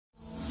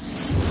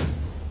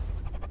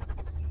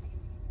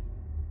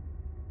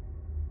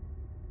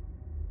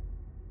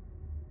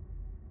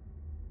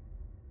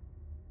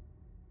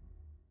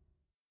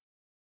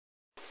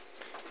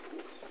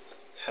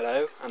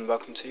Hello and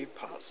welcome to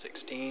part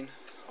 16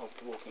 of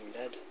The Walking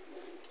Dead.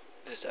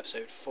 This is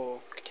episode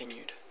 4,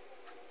 continued.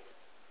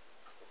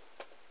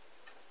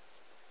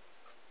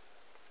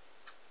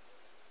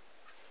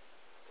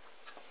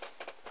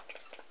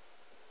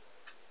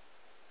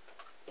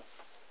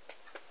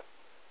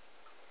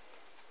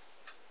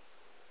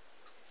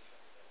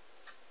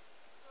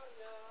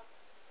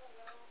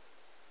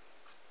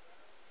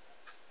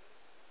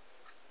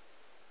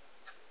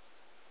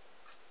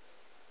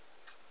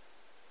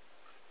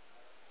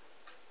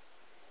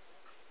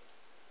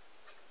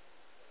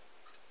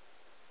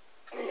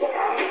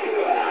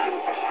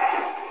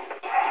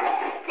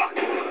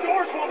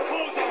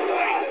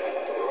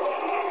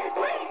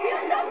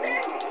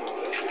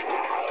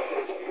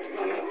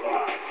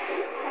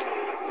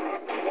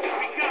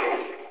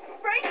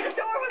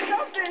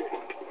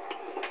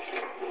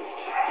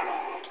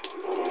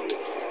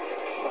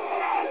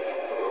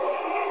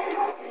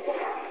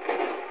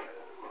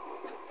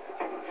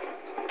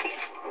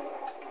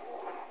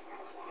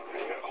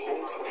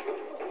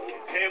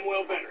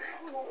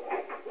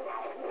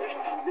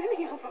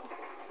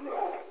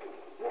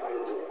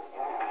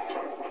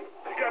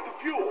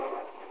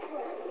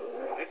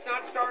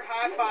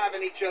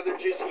 Each other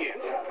just yet.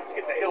 Let's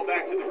get the hell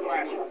back to the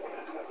classroom.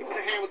 Give us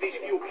a hand with these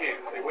fuel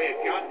cans. They weigh a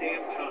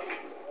goddamn ton.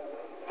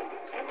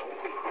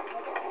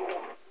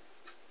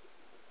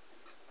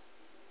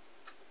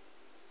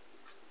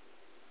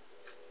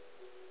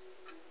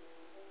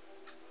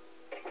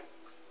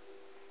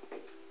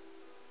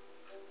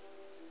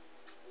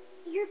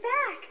 You're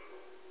back.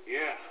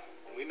 Yeah,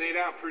 and we made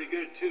out pretty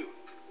good too.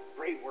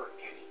 Great work,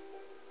 Kenny.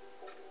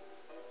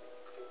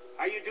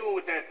 How you doing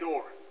with that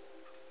door?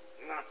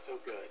 Not so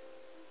good.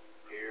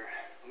 Here,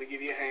 let me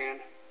give you a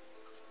hand.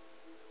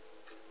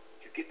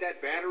 Did you get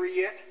that battery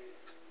yet?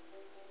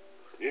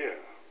 Yeah,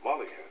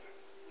 Molly has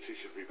it. She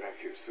should be back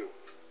here soon.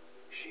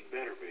 She'd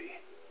better be.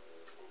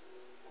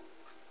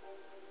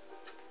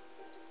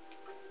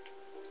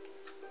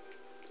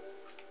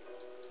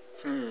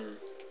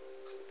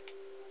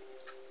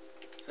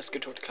 Let's go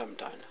talk to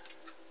Clementine.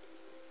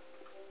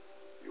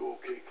 You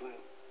okay, Clem?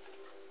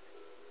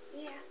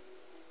 Yeah.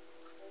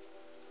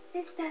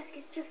 This desk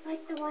is just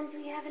like the ones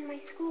we have in my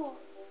school.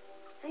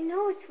 I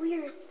know it's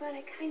weird, but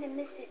I kind of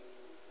miss it,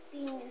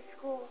 being in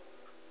school.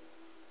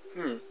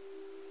 Me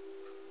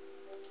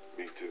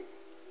too.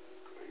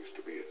 I used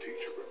to be a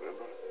teacher,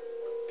 remember?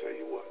 Tell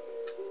you what,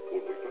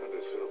 when we find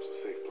ourselves a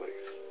safe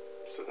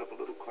place, set up a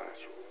little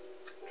classroom.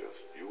 Just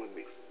you and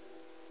me.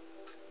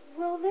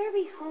 Will there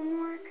be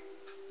homework?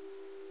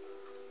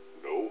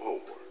 No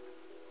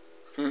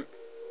homework.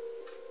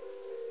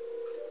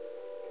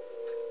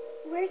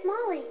 Where's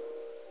Molly?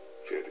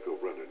 She had to go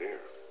run an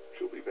errand.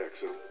 She'll be back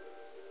soon.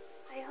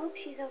 I hope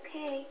she's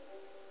okay.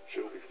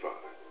 She'll be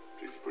fine.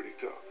 She's pretty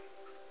tough.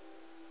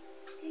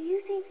 Do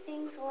you think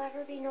things will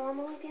ever be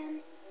normal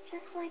again?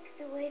 Just like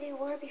the way they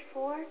were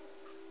before?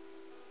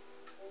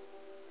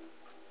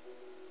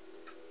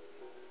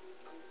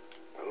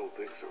 I don't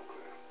think so,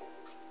 Clem.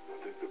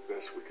 I think the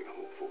best we can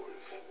hope for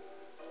is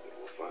that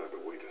we'll find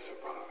a way to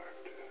survive,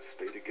 to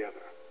stay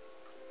together,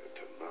 and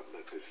to not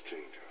let this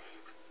change us.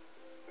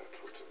 That's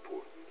what's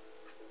important.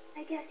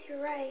 I guess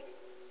you're right.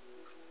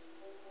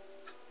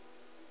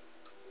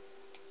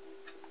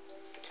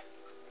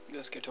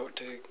 Let's go talk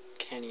to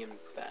Kenny and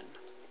Ben.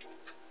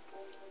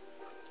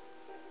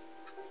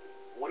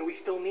 What do we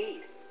still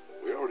need?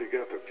 We already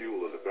got the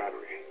fuel and the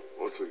battery.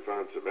 Once we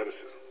find some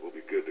medicine, we'll be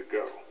good to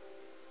go.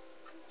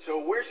 So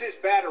where's this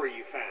battery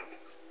you found?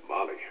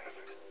 Molly has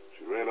it.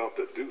 She ran off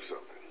to do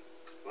something.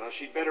 Well,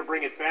 she'd better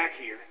bring it back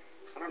here.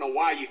 I don't know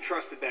why you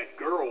trusted that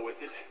girl with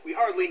it. We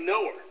hardly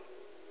know her.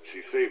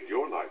 She saved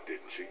your life,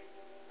 didn't she?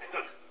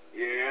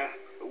 Yeah,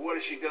 but what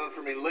has she done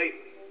for me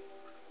lately?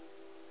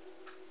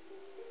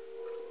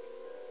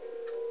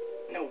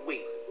 No,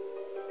 wait.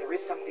 There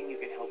is something you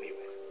can help me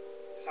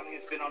with. Something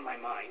that's been on my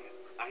mind.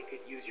 I could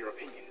use your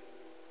opinion.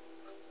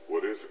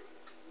 What is it?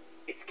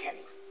 It's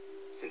Kenny.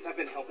 Since I've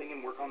been helping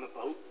him work on the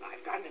boat,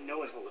 I've gotten to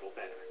know him a little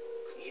better.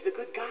 He's a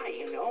good guy,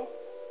 you know?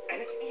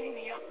 And it's eating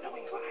me up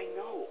knowing what I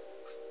know.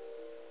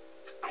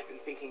 I've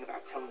been thinking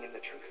about telling him the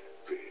truth.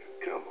 Ben,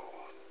 come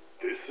on.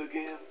 This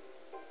again?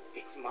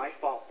 It's my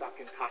fault Duck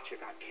and Katja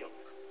got killed.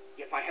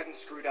 If I hadn't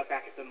screwed up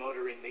back at the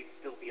motor inn, they'd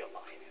still be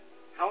alive.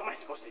 How am I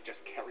supposed to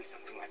just carry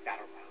something like that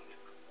around?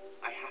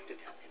 I have to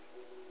tell him.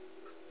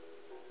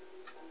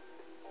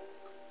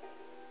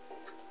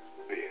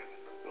 Ben,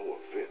 no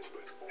offense,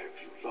 but have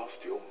you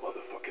lost your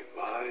motherfucking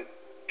mind?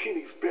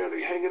 Kenny's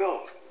barely hanging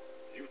on.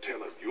 You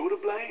tell him you're to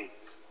blame?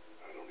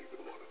 I don't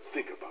even want to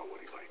think about what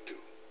he might do.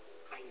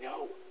 I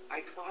know.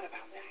 I've thought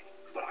about that.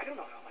 But I don't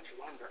know how much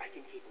longer I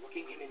can keep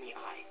looking him in the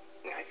eye.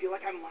 I feel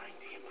like I'm lying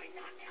to him by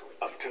not telling him.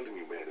 I'm telling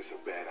you, man, it's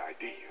a bad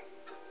idea.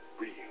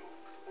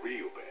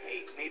 Real bad.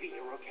 Hey, maybe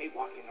you're okay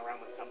walking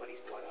around with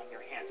somebody's blood on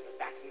your hands, but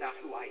that's not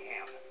who I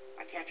am.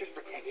 I can't just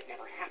pretend it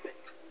never happened.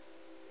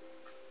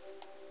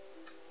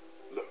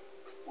 Look,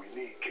 we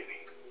need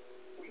Kenny.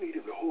 We need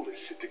him to hold his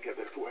shit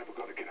together if we're ever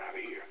gonna get out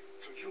of here.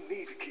 So you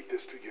need to keep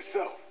this to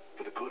yourself,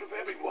 for the good of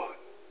everyone.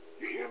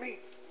 You hear me?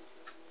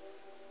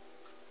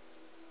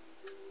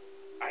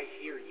 I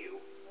hear you.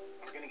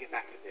 I'm gonna get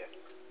back to this.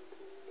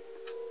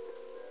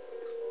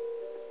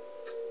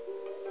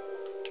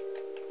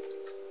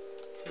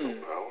 No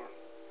power,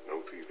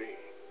 no TV.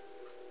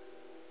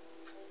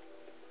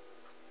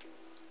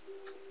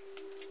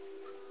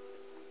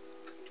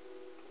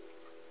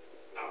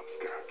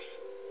 Hopscotch.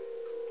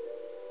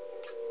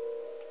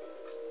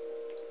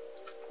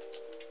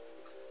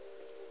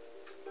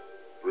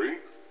 Bree?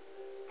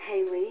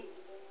 Hey, Lee.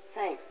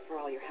 Thanks for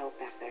all your help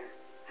back there.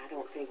 I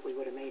don't think we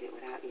would have made it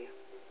without you.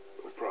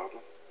 No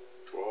problem.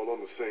 We're all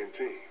on the same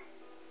team.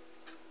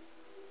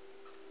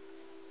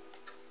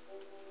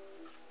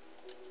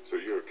 So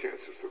you're a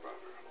cancer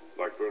survivor,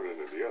 like Vernon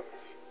and the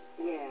others.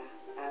 Yeah,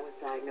 I was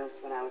diagnosed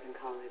when I was in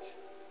college.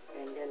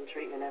 Been getting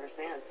treatment ever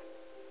since.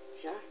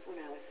 Just when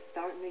I was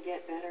starting to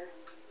get better,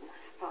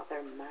 I thought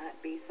there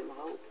might be some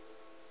hope.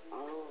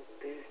 All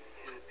this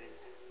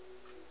happened.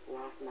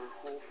 Lost my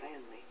whole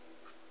family.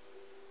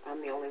 I'm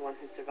the only one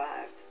who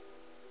survived.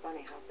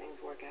 Funny how things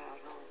work out,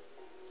 huh?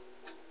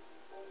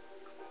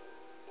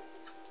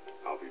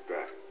 I'll be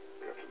back.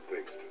 Got some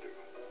things to do.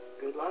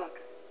 Good luck.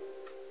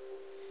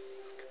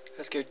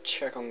 Let's go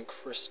check on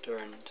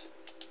Krista and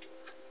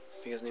I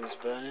think his name is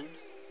Vernon.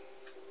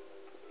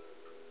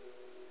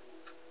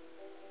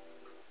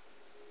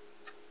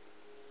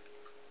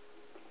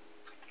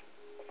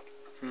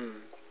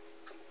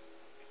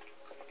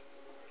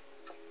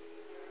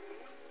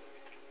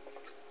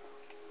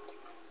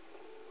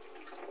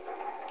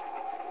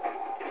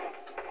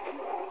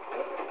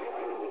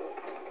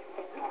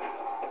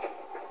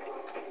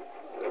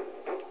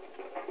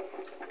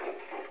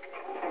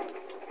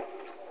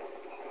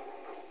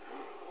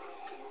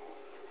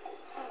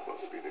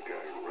 Must be the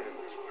guy who ran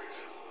this place.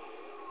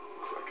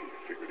 Looks like he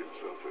figured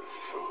himself as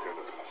some kind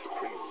of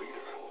supreme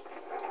leader.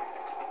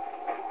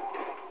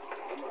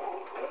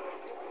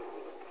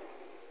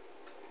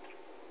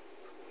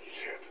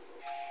 Shit.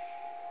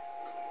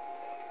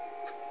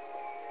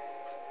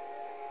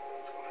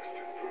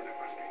 Kristen Vernon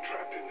must be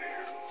trapped in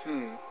there.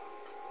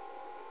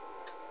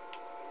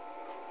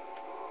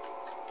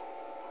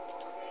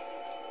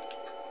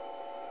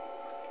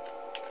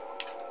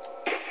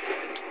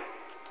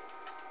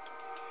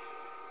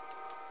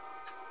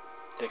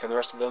 Take on the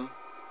rest of them.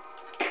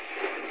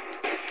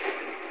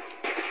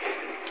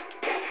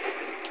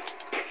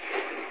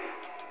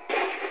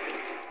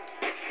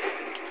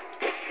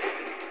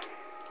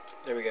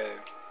 There we go.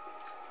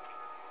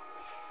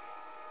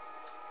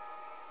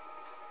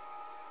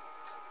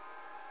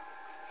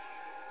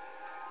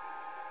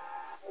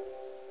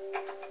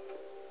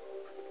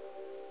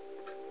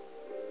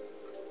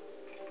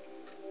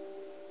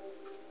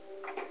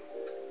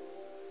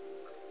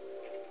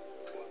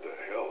 What the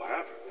hell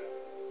happened?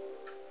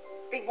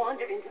 They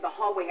wandered into the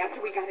hallway after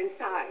we got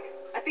inside.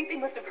 I think they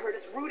must have heard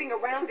us rooting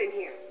around in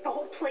here. The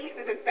whole place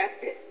is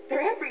infested.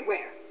 They're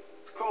everywhere.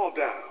 Calm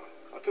down.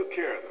 I took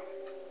care of them.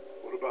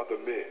 What about the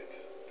meds?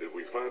 Did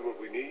we find what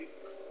we need?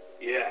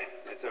 Yeah,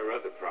 that's our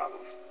other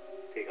problem.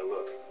 Take a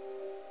look.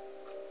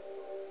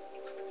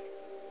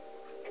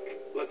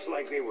 Looks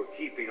like they were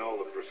keeping all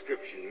the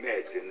prescription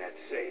meds in that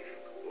safe,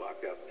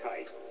 locked up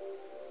tight.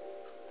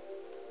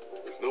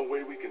 There's no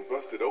way we can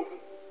bust it open?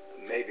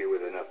 Maybe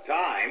with enough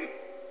time.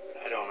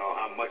 I don't know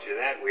how much of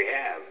that we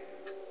have.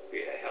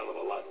 Be a hell of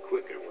a lot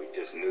quicker if we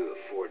just knew the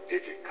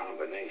 4-digit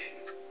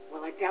combination.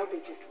 Well, I doubt they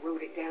just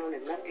wrote it down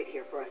and left it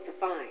here for us to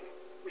find.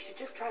 We should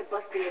just try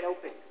busting it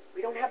open.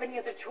 We don't have any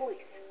other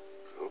choice.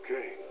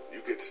 Okay,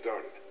 you get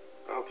started.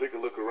 I'll take a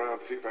look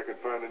around, see if I can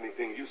find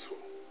anything useful.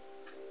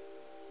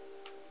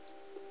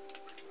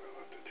 I'll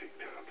have to take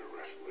time to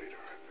rest later,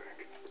 I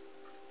think.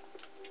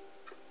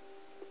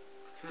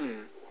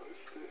 What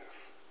is this?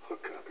 A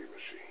copy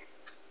machine.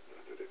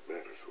 Not that it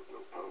matters with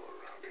no power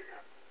around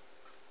here.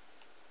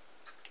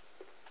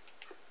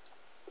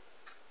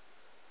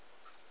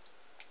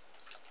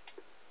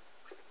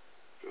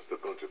 Just a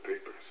bunch of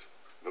papers.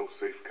 No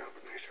safe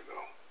combination,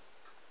 though.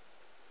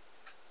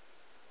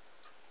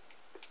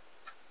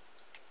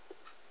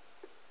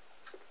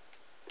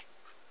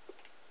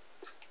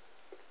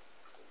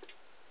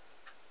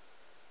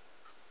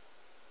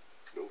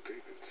 No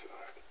tape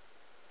inside.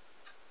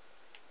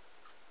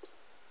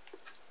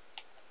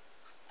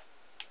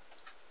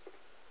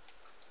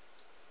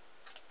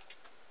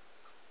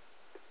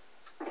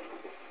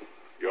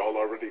 Y'all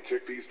already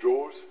checked these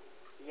drawers?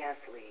 Yes,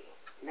 Lee.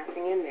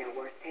 Nothing in there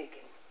worth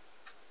taking.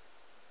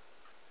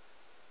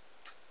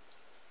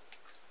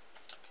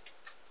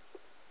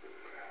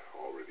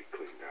 Already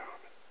cleaned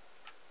out.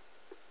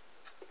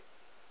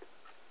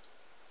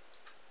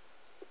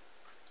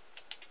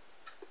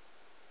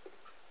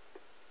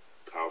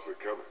 How's it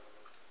coming?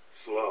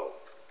 Slow.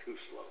 Too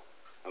slow.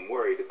 I'm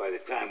worried that by the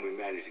time we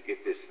manage to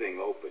get this thing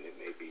open, it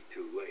may be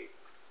too late.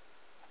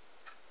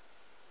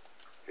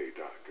 Hey,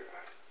 Doc,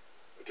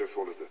 I just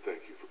wanted to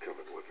thank you for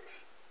coming with us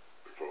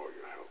and for all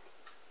your help.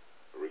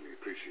 I really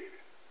appreciate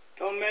it.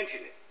 Don't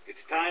mention it.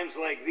 It's times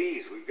like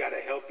these we've got to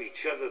help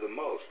each other the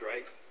most,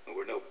 right? And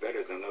we're no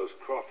better than those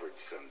Crawford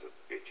sons of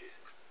bitches.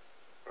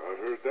 I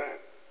heard that.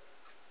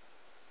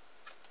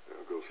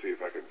 I'll go see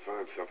if I can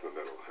find something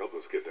that'll help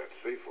us get that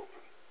safe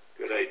open.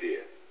 Good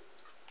idea.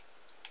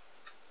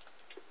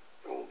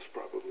 Holmes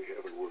probably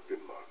haven't worked in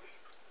months.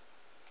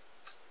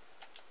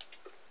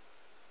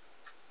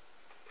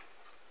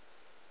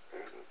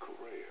 Anna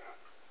Correa.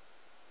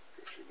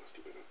 Guess she must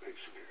have been a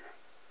patient here.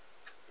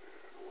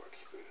 And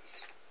what's this?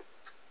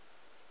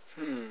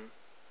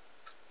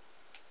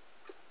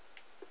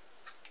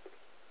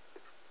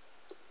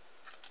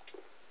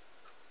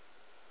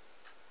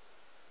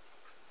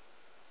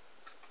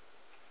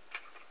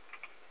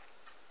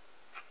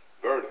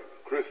 Vernon,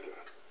 Krista,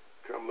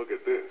 come look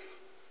at this.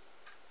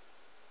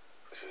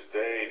 This is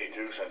day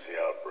 82 since the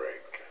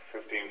outbreak.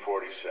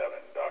 1547.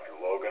 Dr.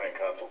 Logan in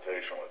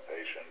consultation with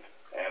patient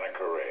Anna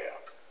Correa.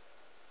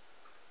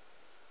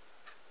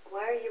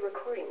 Why are you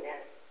recording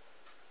this?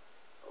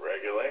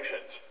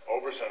 Regulations.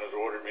 Oberson has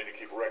ordered me to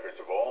keep records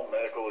of all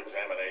medical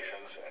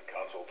examinations and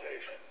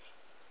consultations.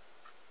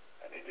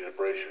 I need you to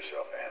brace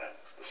yourself, Anna.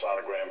 The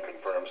sonogram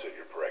confirms that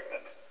you're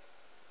pregnant.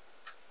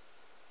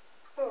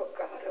 Oh,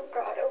 God, oh,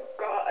 God, oh,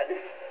 God.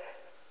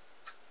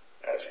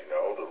 As you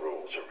know, the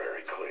rules are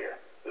very clear.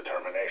 The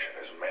termination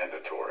is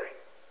mandatory.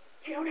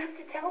 You don't have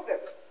to tell them.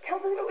 Tell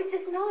them it was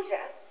just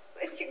nausea.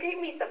 But you gave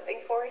me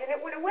something for it and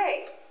it went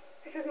away.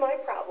 This is my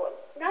problem,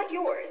 not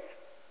yours.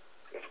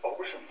 If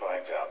Oberson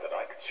finds out that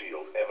I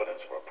concealed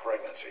evidence of a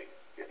pregnancy,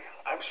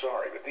 I'm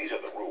sorry, but these are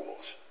the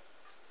rules.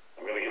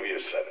 I'm going to give you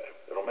a sedative.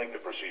 It'll make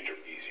the procedure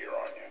easier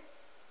on you.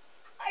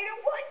 I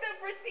don't want the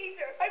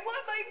procedure. I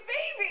want my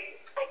baby.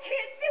 I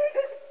can't do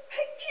this.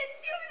 I can't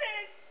do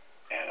this.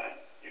 Anna,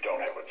 you don't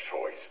have a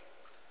choice.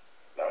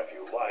 Now, if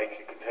you like,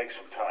 you can take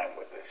some time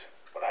with this.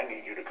 But I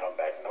need you to come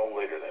back no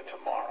later than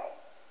tomorrow,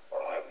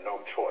 or I'll have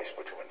no choice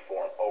but to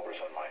inform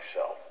Oberson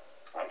myself.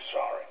 I'm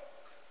sorry.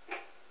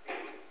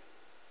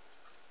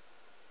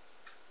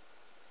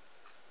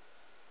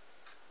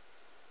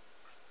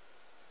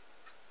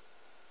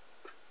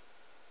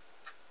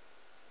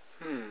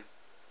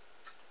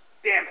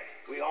 Damn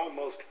it, we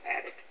almost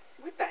had it.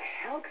 What the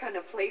hell kind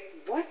of place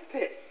was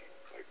this?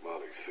 Like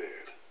Molly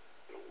said,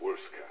 the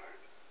worst kind.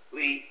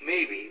 Lee,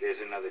 maybe there's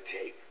another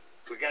tape.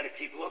 We gotta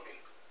keep looking.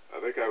 I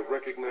think I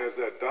recognize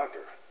that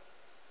doctor.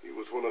 He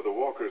was one of the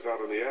walkers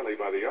out in the alley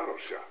by the auto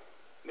shop.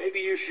 Maybe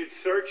you should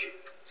search it,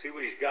 see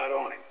what he's got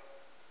on him.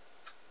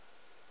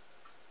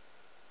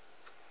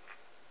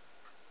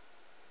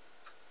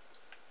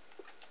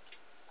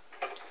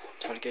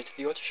 Time to go to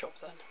the auto shop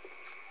then.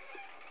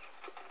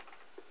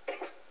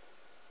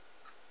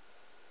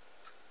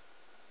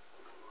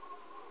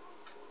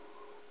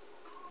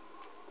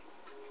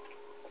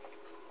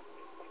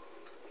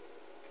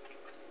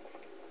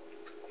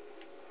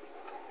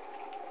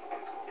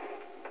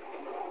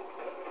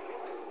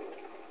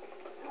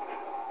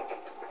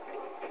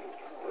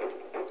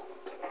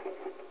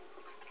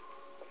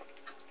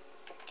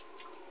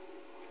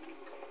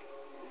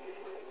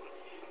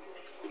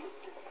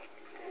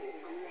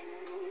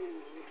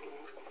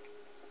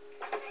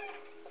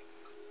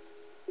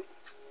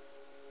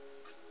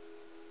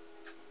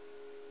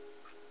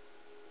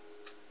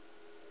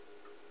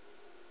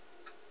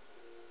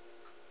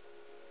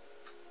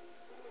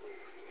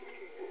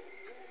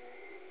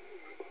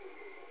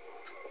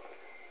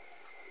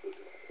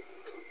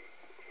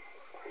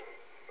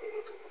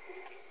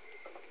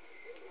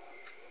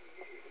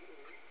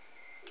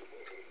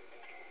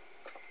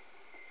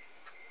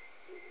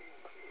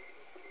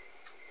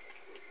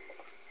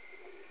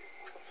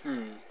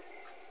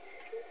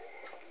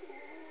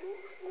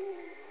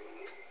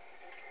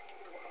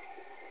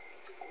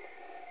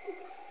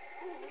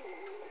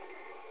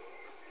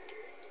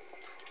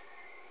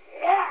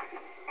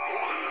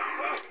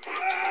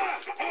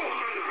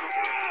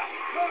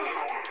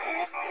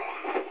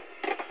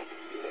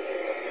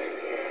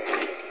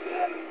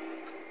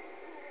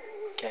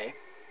 Okay.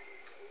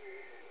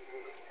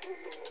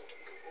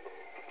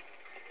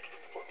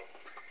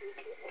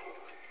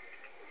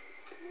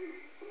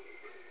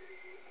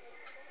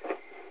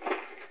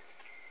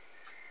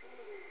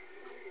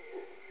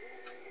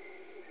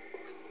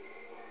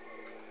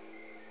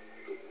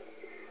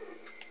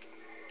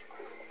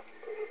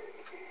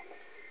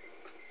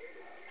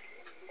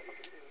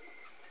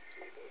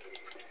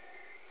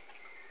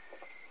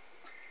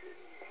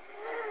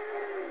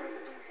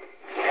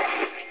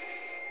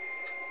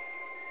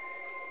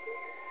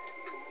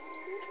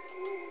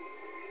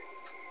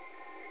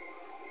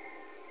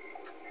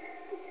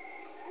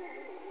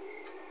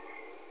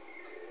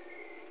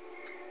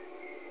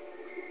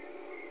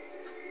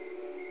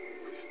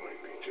 This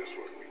might be just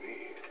what we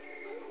need.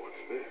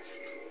 What's this?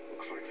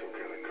 Looks like some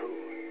kind of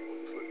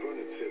code. But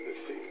Vernon said the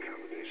safe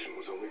combination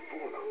was only 4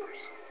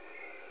 numbers.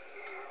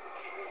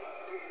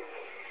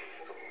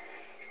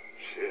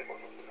 Shit,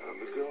 time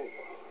to go.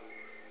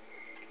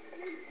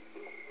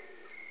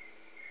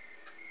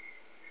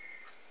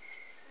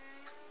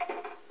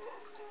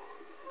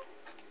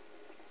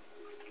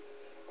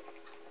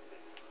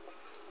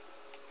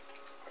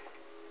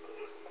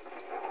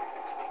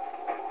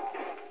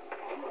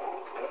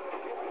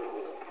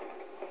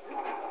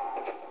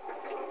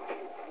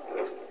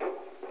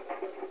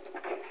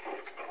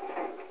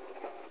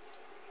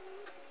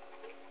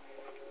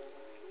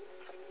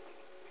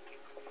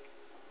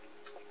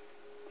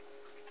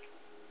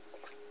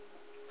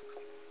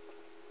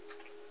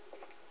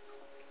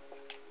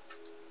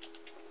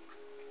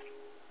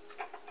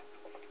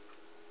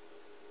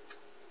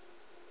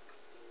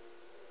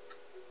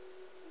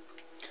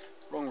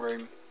 Wrong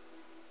room.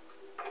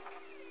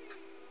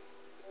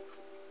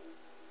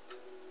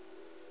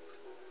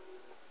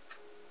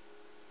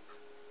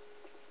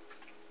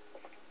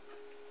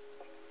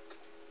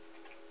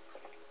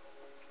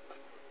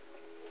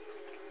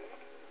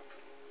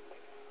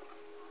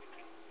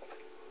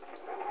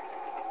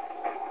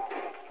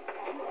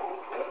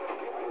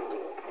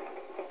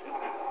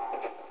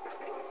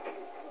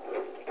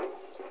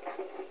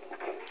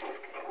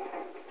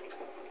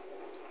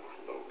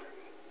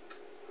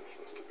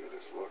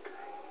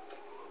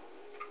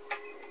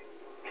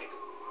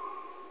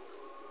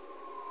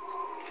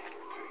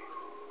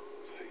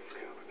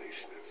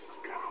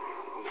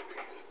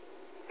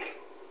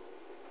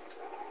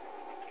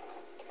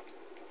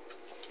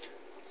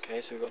 Okay,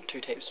 so we've got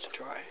 2 tapes to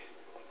try.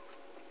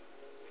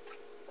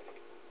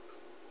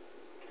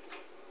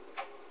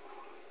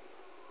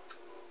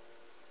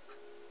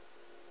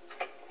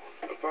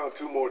 I found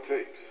 2 more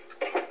tapes.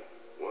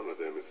 One of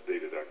them is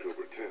dated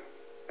October 10th.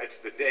 That's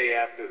the day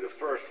after the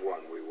first one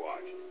we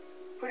watched.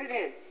 Put it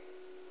in.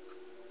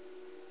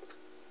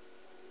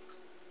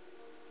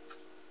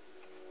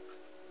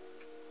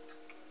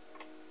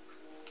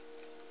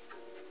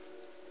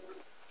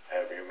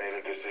 Have you made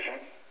a decision?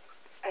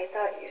 I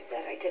thought you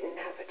said I didn't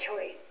have a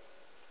choice.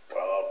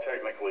 Well,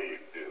 technically you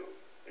do.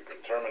 You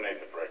can terminate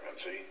the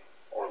pregnancy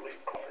or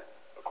leave Crawford.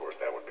 Of course,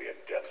 that would be a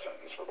death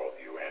sentence for both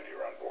you and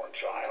your unborn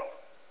child.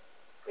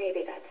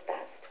 Maybe that's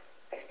best.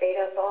 I stayed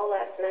up all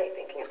last night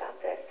thinking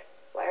about this.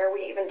 Why are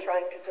we even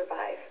trying to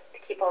survive? To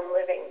keep on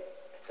living?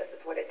 If this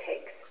is what it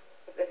takes.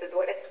 If this is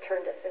what it's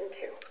turned us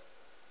into.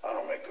 I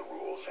don't make the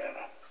rules,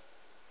 Anna.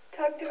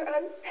 Doctor,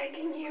 I'm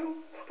begging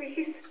you.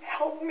 Please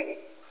help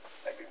me.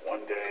 Maybe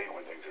one day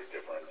when things are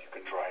different, you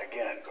can try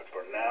again. But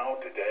for now,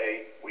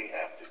 today, we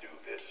have to do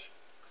this.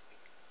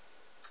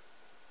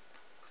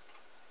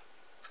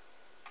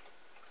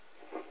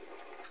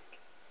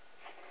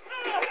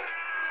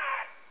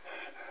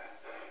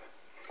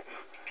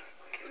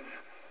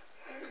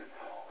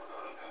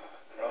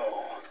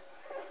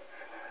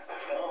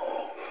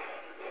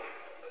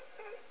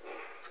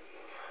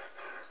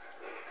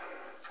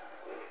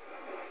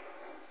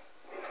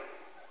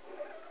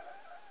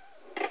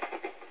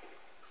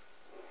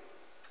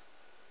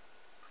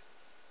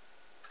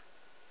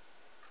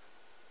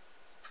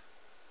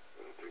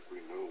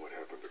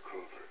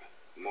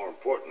 More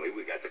importantly,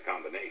 we got the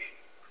combination.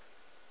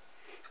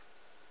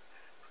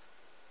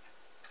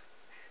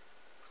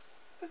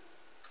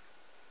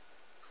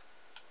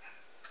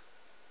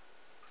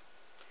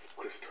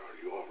 Krista, are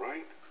you all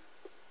right?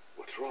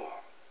 What's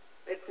wrong?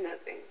 It's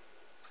nothing.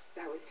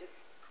 That was just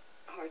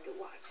hard to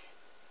watch.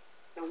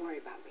 Don't worry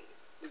about me.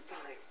 I'm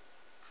fine.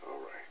 All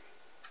right.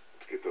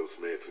 Let's get those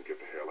meds and get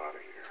the hell out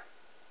of here.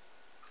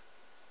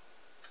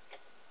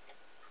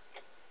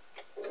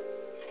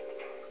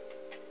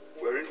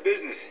 We're in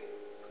business.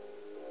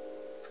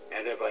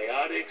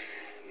 Antibiotics,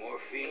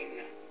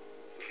 morphine.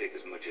 We'll take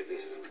as much of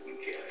this as we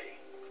can carry.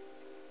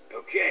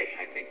 Okay,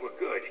 I think we're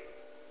good.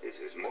 This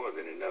is more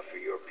than enough for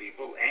your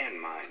people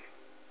and mine.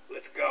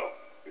 Let's go.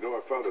 You know,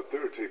 I found a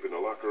 3rd tape in the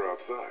locker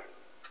outside.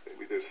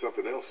 Maybe there's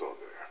something else on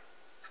there.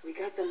 We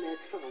got the meds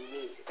full of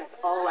meat. That's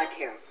all I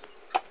care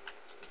about.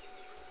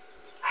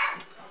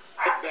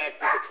 Get back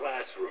to the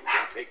classroom.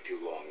 Don't take too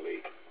long,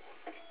 Lee.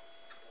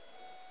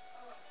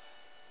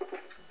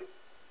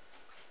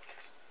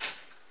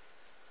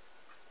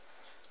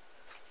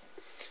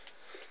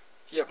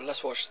 Yeah, but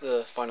let's watch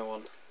the final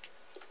one.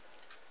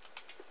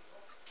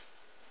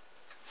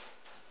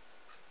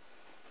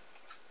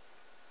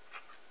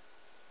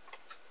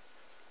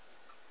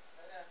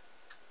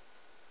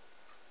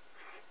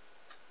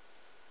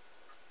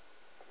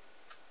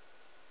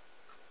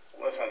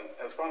 Listen,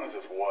 as fun as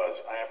this was,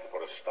 I have to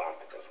put a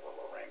stop to this little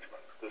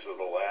arrangement. This is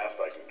the last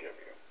I can give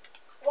you.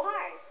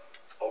 Why?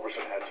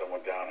 Oberson had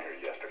someone down here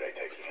yesterday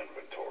taking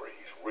inventory.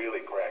 He's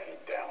really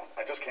cracking down.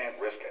 I just can't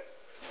risk it.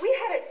 We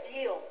had a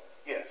deal.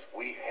 Yes,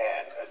 we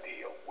had a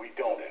deal. We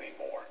don't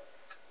anymore.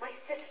 My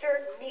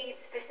sister needs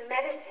this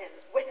medicine.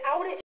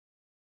 Without it,